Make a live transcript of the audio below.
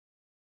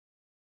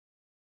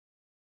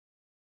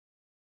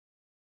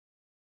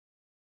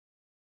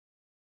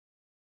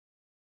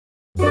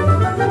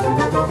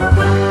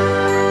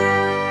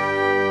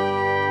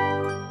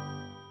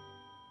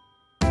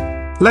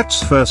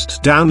Let's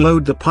first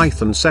download the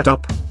Python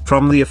setup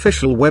from the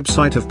official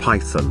website of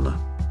Python.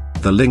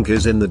 The link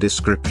is in the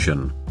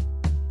description.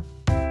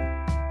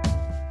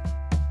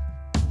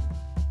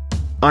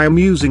 I am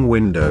using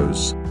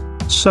Windows,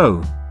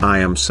 so I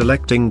am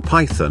selecting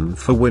Python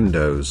for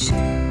Windows.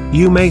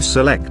 You may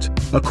select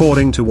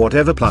according to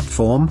whatever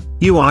platform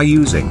you are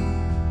using.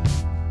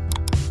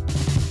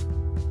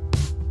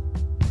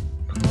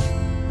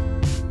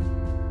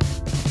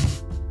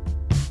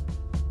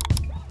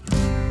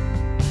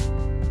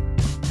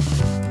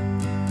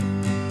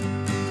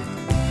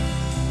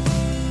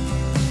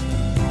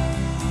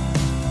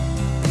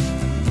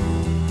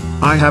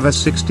 I have a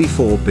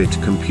 64-bit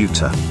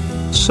computer,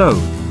 so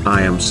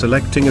I am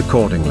selecting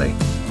accordingly.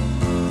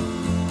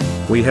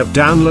 We have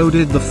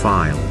downloaded the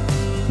file.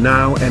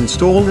 Now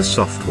install the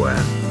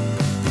software.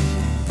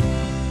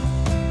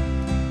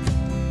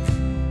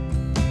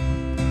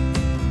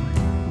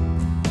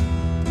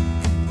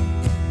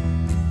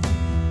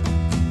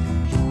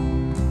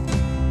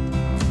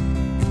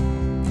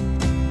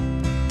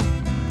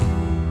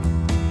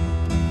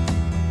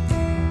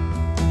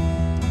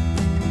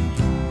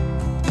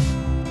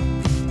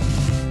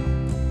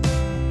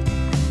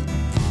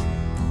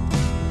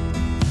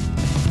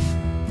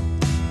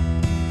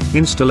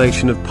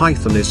 Installation of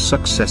Python is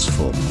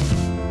successful.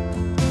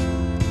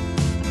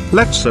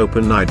 Let's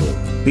open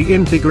IDLE, the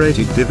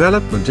integrated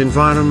development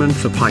environment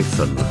for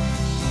Python.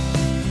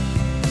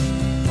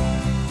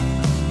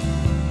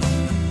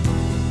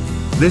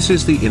 This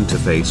is the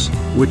interface,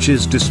 which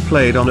is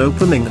displayed on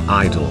opening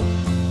IDLE.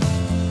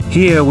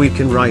 Here we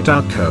can write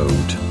our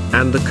code,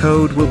 and the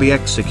code will be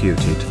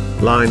executed,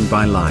 line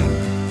by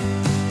line.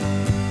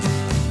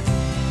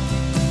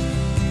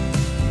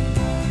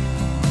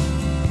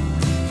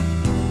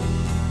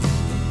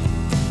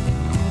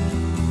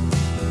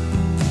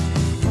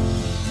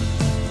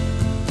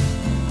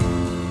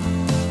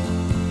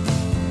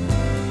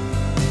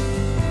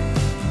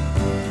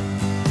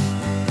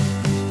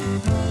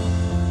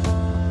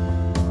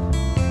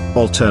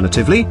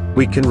 Alternatively,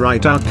 we can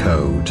write our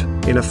code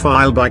in a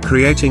file by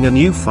creating a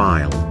new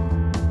file.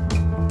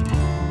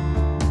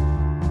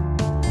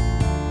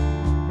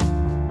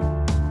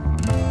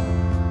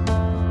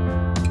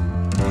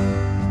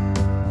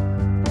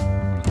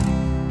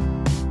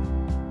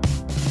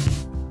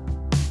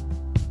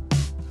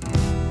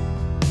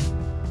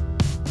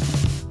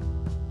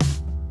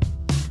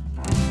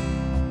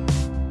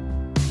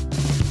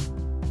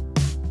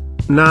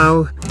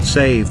 Now,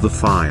 save the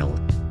file.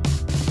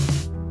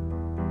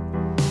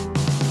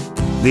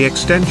 The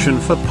extension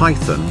for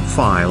Python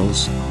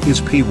files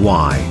is py.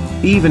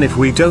 Even if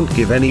we don't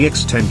give any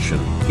extension,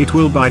 it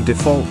will by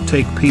default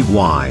take py.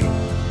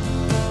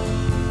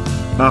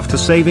 After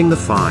saving the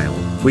file,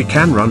 we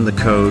can run the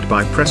code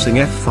by pressing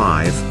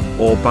F5,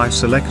 or by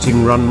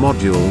selecting Run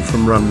Module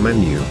from Run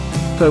menu.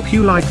 Hope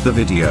you like the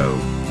video.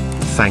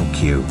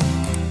 Thank you.